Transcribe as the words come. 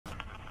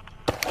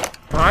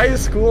High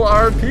school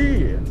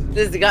RP.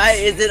 This guy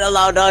isn't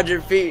allowed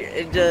 100 feet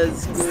into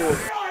school.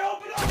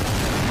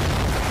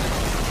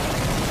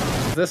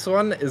 This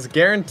one is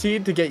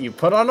guaranteed to get you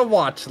put on a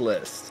watch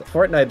list.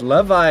 Fortnite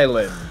Love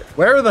Island.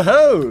 Where are the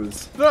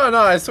hoes? No,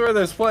 I swear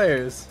there's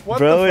players. What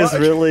Bro the is fuck?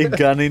 really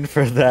gunning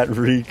for that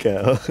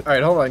Rico.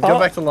 Alright, hold on. Go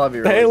back to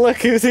lobby. Hey, look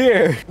who's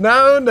here.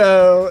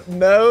 No.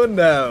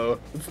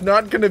 It's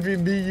not gonna be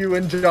me, you,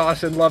 and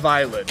Josh in Love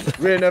Island.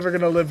 We're never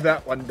gonna live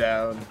that one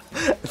down.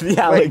 The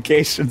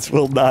allegations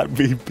will not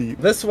be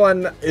beat. This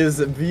one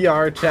is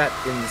VR chat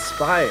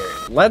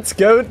inspired. Let's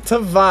go to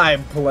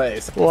Vibe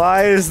Place.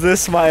 Why is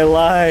this my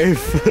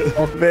life?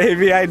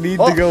 Maybe I need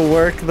to go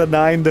work the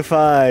 9 to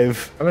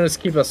 5. I'm gonna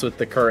just keep us with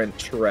the current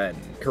trend.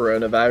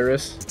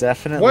 Coronavirus. It's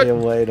definitely What a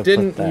way to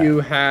didn't put that. you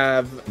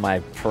have? My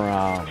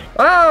prom.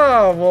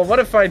 Oh, well, what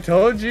if I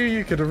told you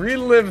you could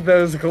relive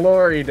those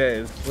glory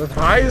days with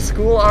high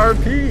school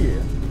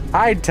RP?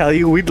 I'd tell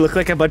you we'd look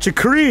like a bunch of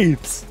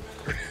creeps.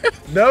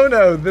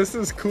 No, this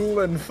is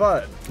cool and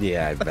fun.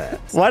 Yeah, I bet.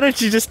 Why don't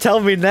you just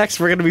tell me next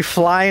we're gonna be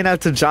flying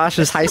out to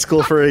Josh's high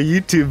school for a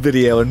YouTube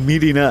video and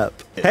meeting up.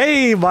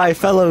 Hey, my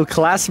fellow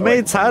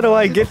classmates, how do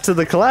I get to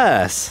the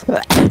class?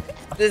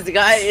 This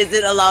guy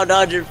isn't allowed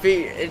 100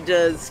 feet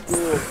into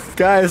school.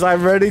 Guys,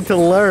 I'm ready to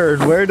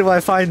learn. Where do I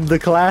find the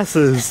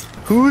classes?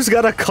 Who's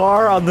got a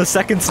car on the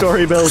 2nd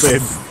story building?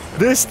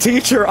 This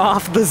teacher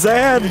off the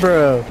Zan,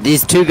 bro.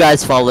 These 2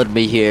 guys followed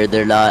me here.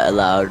 They're not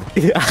allowed.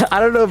 Yeah, I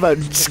don't know about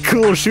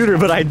school shooter,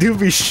 but I do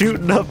be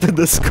shooting up in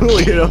the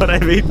school, you know what I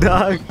mean,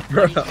 dog?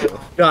 Bro,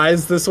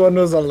 guys, this one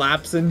was a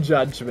lapse in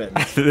judgment.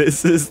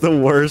 This is the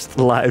worst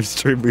live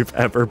stream we've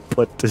ever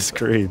put to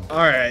screen.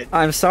 Alright.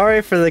 I'm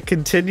sorry for the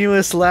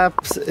continuous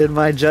lapse in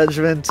my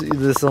judgment.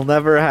 This will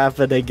never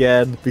happen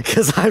again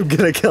because I'm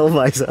gonna kill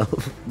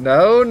myself.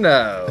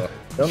 No.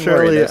 Don't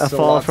Surely worry, there's a still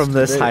fall lots from to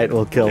this do. height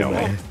will kill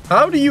me.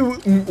 How do you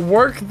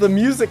work the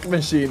music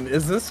machine?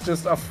 Is this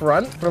just a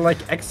front for like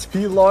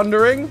XP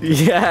laundering?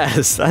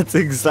 Yes, that's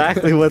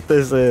exactly what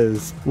this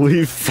is.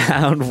 We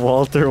found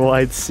Walter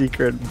White's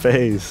secret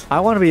base. I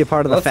want to be a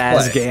part of the Let's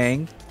Faz play.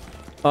 gang.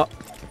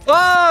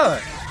 Ah!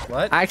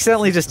 What? I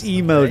accidentally just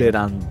emoted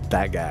on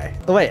that guy.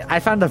 Oh wait,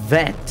 I found a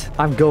vent.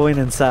 I'm going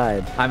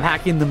inside. I'm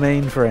hacking the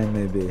mainframe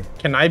maybe.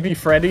 Can I be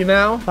Freddy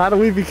now? How do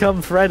we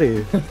become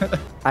Freddy?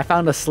 I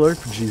found a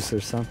slurp juice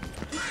or something.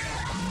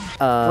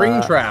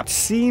 Springtrap.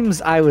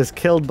 Seems I was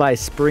killed by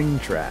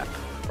Springtrap.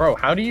 Bro,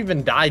 how do you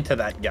even die to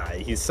that guy?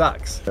 He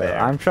sucks. So There.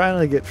 I'm trying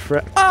to get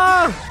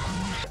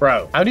Ah!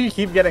 Bro, how do you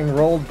keep getting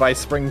rolled by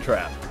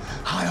Springtrap?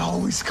 I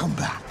always come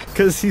back.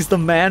 Because he's the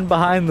man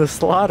behind the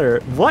slaughter.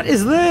 What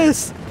is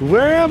this?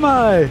 Where am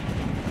I?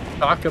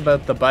 Talk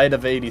about the bite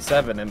of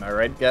 87, am I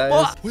right,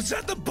 guys? Was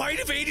that the bite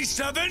of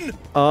 87?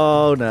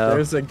 Oh no.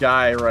 There's a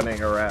guy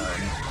running around.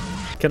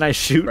 Can I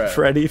shoot Bro.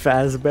 Freddy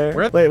Fazbear?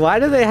 Where- Wait, why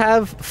do they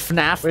have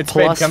FNAF Wait,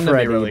 Spade, plus come to me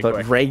Freddy, really but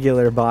quick.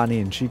 regular Bonnie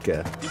and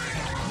Chica?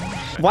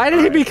 Why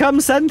did he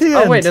become sentient?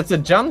 Oh wait, it's a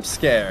jump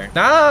scare.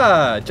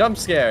 Ah, jump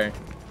scare.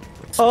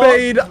 Oh.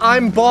 Spade,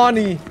 I'm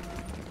Bonnie.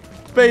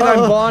 Spade,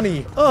 I'm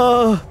Bonnie.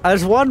 Oh,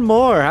 there's one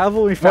more. How have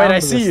we found Wait, I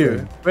this see you.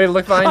 thing? Wait,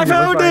 look behind I you. Look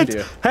found behind it!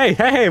 you.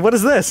 Hey, what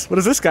is this? What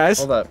is this, guys?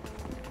 Hold up.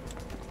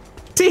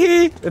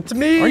 Tee-hee! It's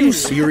me. Are you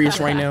serious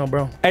right now,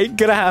 bro? Ain't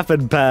gonna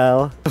happen,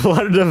 pal.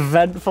 What an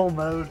eventful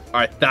mode.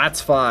 All right,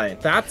 that's fine.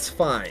 That's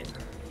fine.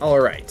 All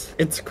right,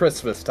 it's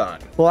Christmas time.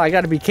 Well, I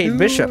gotta be Kate Dude.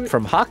 Bishop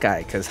from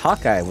Hawkeye, because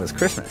Hawkeye was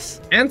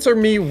Christmas. Answer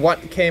me what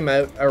came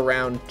out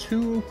around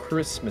 2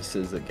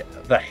 Christmases ago.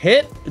 The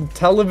hit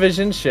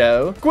television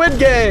show Squid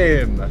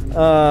Game.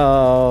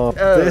 Oh,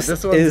 This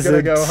one's isn't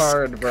gonna go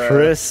hard, bro.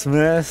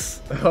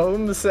 Christmas.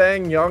 Home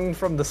sang Young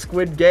from the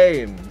Squid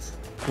Games.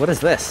 What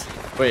is this?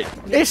 Wait.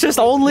 It's just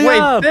only Wait,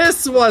 up.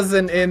 this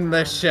wasn't in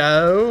the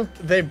show.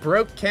 They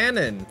broke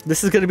canon.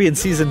 This is gonna be in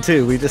season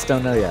 2. We just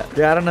don't know yet.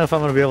 Yeah, I don't know if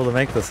I'm gonna be able to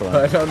make this one.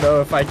 I don't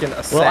know if I can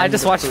ascend. Well, I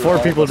just watched through 4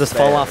 all people the just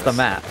fall off the stairs.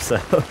 map,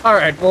 so. All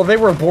right, well, they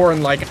were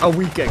born like a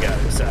week ago,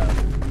 so.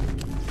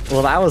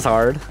 Well, that was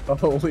hard.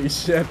 Holy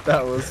shit,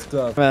 that was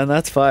tough. Man,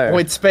 that's fire.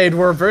 Wait, Spade,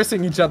 we're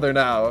versing each other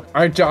now. All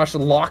right, Josh,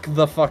 lock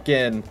the fuck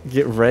in.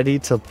 Get ready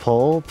to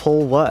pull?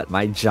 Pull what?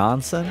 My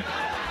Johnson?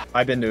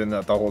 I've been doing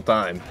that the whole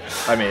time.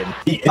 I mean,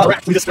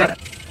 We just ran it.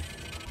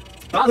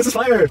 Oh, this is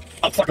fire!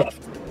 oh, fuck off.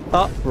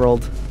 Oh,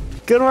 rolled.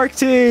 Good work,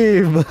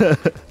 team!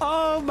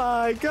 Oh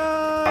my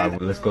god!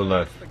 Let's go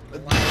left.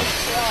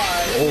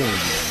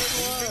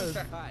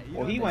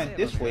 Well, he went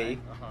this way,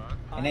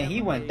 and then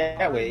he went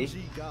that way,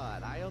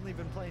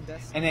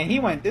 and then he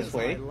went this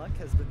way,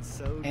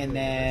 and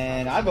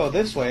then I go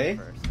this way,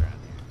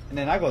 and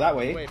then I go that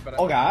way.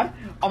 Oh god!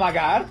 Oh my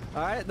god!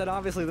 Alright, then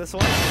obviously this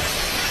one. Then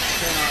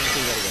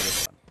obviously we gotta go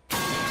this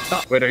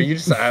one. Wait, are you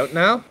just out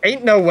now?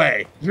 Ain't no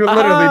way. You're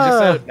literally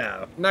just out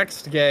now.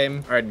 Next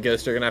game. All right,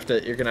 Ghost, you're gonna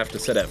have to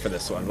sit out for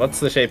this one.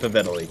 What's the shape of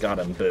Italy? Got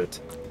him, boot.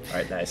 All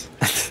right, nice.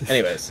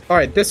 Anyways, all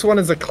right, this one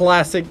is a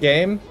classic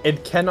game.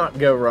 It cannot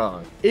go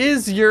wrong.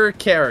 Is your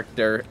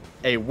character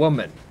a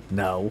woman?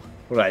 No.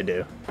 What'd I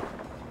do?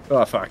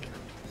 Oh fuck.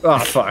 Oh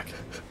fuck.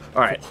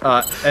 All right,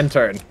 end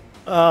turn.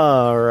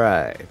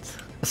 Alright.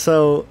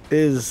 So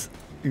is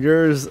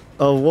yours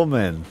a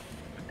woman?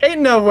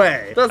 Ain't no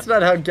way. That's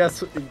not how Guess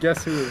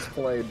Who is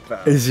played,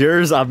 pal. Is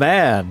yours a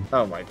man?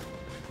 Oh my.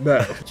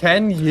 No.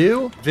 Can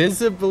you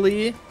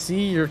visibly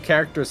see your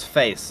character's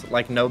face,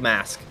 like no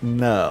mask?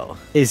 No.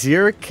 Is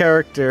your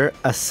character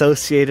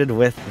associated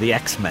with the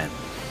X-Men?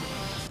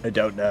 I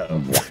don't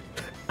know.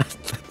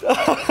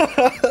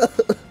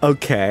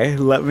 Okay,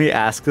 let me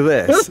ask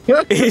this.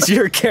 Is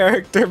your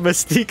character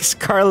Mystique,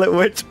 Scarlet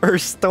Witch, or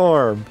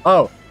Storm?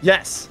 Oh,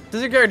 yes.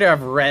 Does your character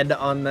have red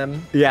on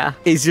them? Yeah.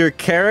 Is your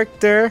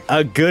character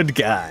a good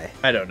guy?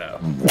 I don't know.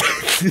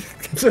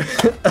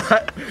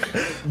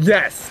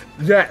 Yes.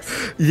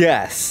 Yes.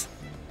 Yes.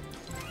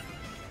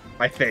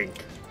 I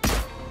think.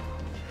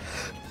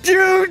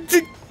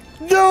 Dude,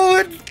 no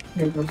it.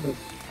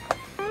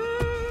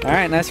 All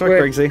right, nice work,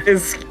 Bergsy.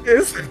 Is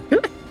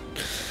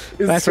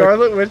Nice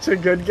Scarlet Witch a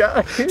good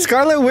guy?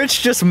 Scarlet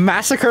Witch just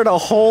massacred a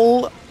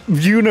whole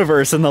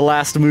universe in the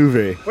last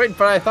movie. Wait,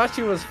 but I thought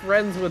she was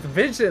friends with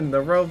Vision, the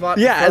robot.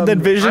 Yeah, and then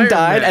from Vision Iron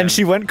died, Man. and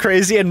she went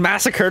crazy and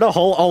massacred a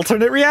whole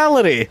alternate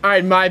reality. All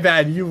right, my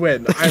bad. You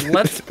win. All right,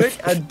 let's pick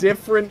a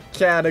different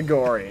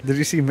category. Did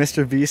you see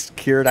Mr. Beast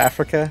cured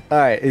Africa? All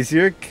right, is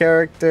your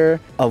character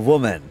a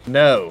woman?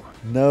 No.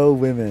 No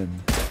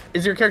women.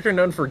 Is your character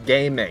known for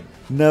gaming?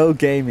 No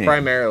gaming.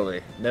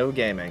 Primarily. No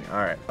gaming. All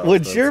right.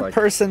 Would so your it's like-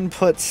 person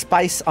put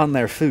spice on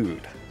their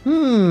food?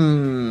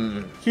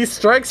 He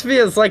strikes me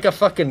as like a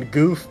fucking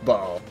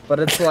goofball, but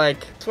it's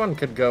like this one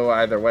could go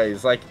either way.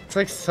 It's like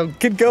so.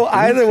 Could go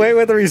either way,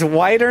 whether he's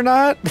white or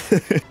not.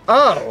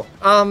 Oh,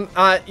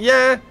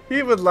 yeah,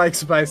 he would like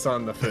spice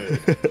on the food.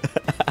 Okay.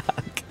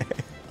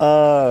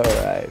 All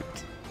right.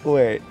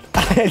 Wait,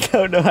 I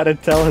don't know how to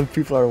tell if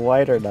people are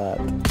white or not.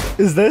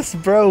 Is this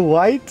bro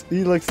white?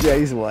 He looks, yeah,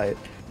 he's white.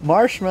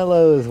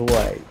 Marshmallow is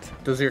white.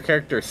 Does your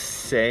character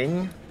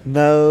sing?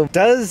 No.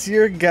 Does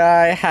your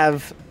guy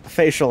have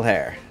facial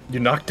hair? You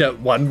knocked out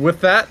one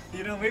with that?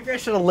 You know, maybe I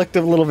should have looked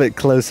a little bit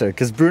closer,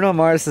 because Bruno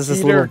Mars has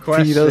this Peter little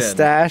question. pedo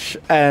stash,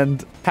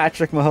 and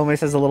Patrick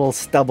Mahomes has a little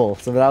stubble,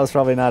 so that was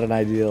probably not an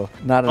ideal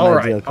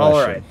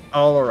question.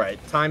 All right.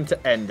 Time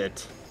to end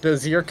it.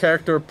 Does your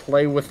character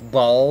play with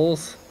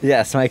balls?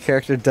 Yes, my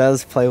character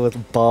does play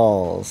with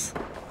balls.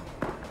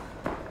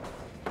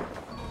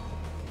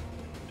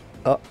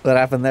 Oh, what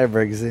happened there,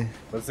 Bergsy?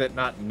 Was it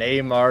not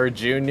Neymar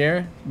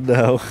Jr.?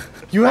 No.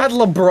 You had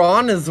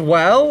LeBron as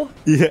well?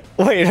 Yeah.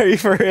 Wait, are you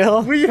for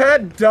real? We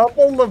had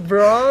double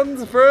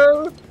LeBrons,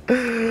 bro?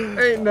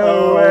 Ain't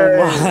no way.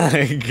 Oh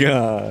my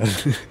god.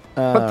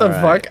 What the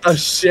fuck? A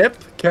ship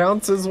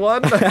counts as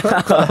one?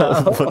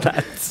 Oh,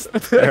 that's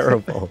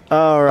terrible.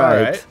 All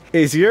right.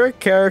 Is your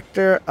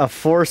character a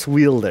force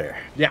wielder?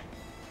 Yeah.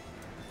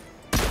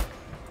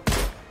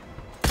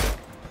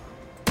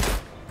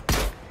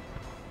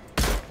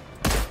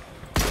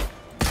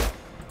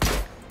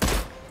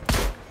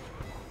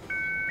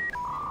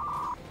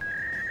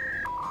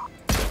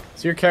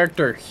 Is your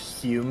character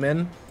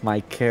human?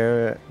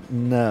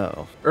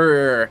 No.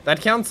 That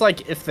counts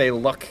like if they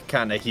look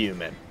kind of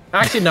human.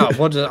 Actually, no.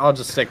 I'll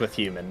just stick with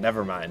human.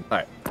 Never mind. All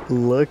right.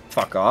 Look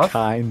Fuck off.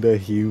 kinda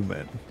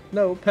human.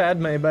 No,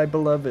 Padme, my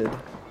beloved.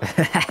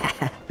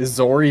 Is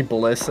Zori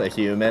Bliss a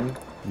human?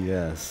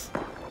 Yes.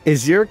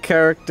 Is your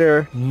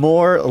character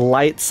more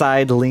light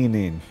side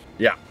leaning?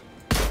 Yeah.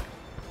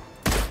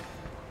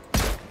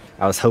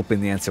 I was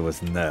hoping the answer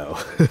was no.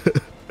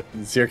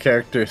 Is your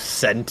character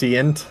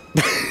sentient?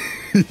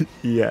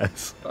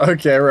 Yes.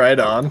 Okay, right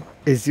on.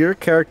 Is your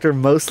character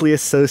mostly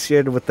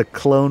associated with the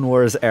Clone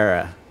Wars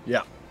era?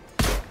 Yeah.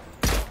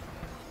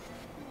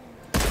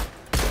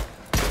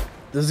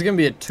 This is gonna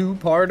be a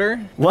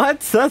two-parter.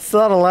 What? That's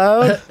not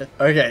allowed?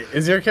 Okay,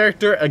 is your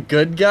character a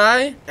good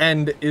guy?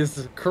 And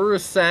is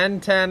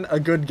Kuro-Santan a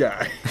good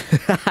guy?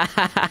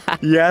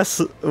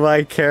 Yes,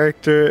 my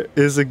character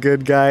is a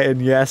good guy,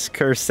 and yes,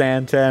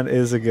 Kuro-Santan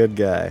is a good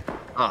guy.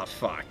 Oh,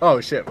 fuck. Oh,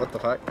 shit, what the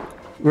fuck?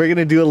 We're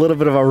gonna do a little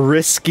bit of a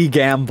risky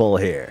gamble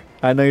here.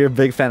 I know you're a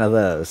big fan of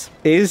those.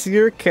 Is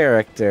your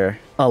character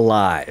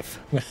alive?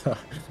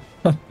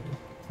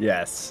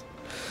 Yes.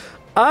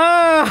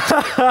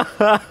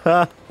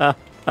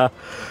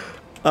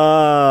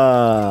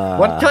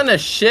 What kind of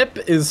ship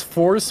is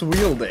force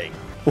wielding?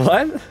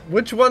 What?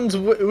 Which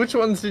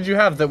ones did you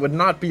have that would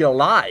not be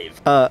alive?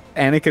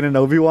 Anakin and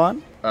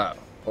Obi-Wan? Oh,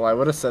 well, I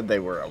would have said they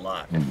were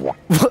alive.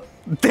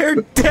 They're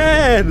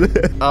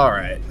dead!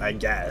 Alright, I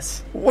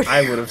guess.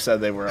 I would have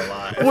said they were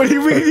alive. What do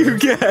you mean you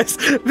guessed?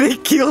 They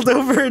keeled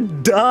over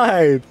and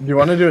died! Do you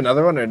want to do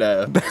another one or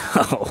no?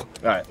 Oh,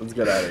 Alright, let's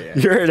get out of here.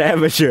 you're an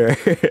amateur.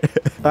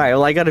 Alright,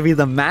 well I gotta be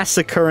the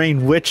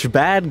massacring witch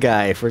bad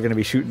guy if we're gonna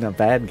be shooting up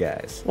bad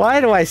guys.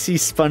 Why do I see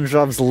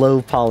SpongeBob's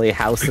low poly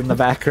house in the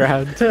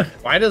background?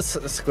 Why does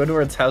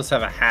Squidward's house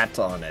have a hat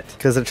on it?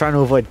 Because they're trying to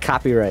avoid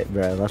copyright,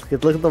 bro. Look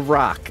at the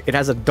rock. It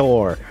has a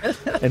door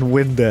and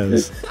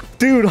windows.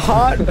 Dude,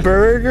 hot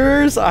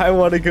burgers? I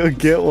want to go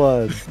get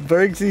one.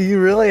 Bergsy,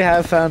 you really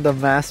have found a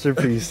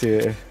masterpiece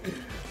here.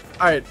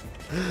 Alright.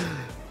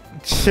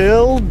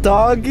 Chill,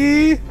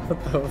 doggy.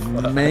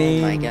 my God.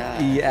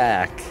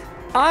 Maniac.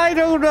 I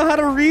don't know how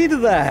to read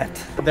that.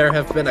 There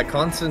have been a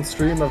constant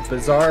stream of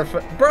bizarre.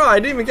 Bro, I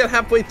didn't even get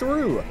halfway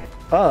through.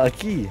 Oh, a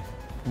key.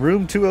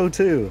 Room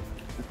 202.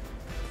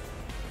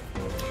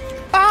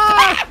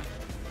 Ah!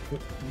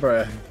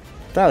 Bruh.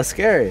 That was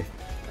scary.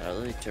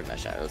 Let me turn my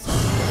shadows.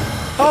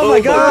 Oh my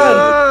god!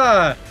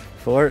 Ah!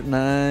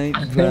 Fortnite.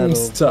 I'm Battle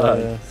stuck.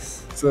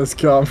 Pass. Says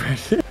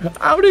comrade.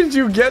 How did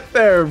you get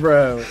there,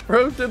 bro?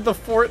 Bro did the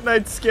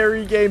Fortnite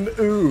scary game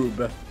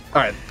oob.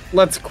 Alright,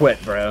 let's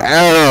quit, bro.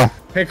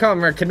 Hey,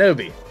 Comrade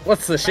Kenobi,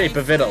 what's the shape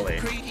of Italy?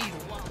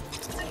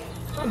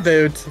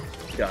 Boot.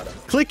 Got him.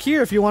 Click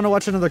here if you want to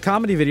watch another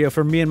comedy video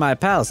from me and my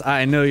pals.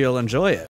 I know you'll enjoy it.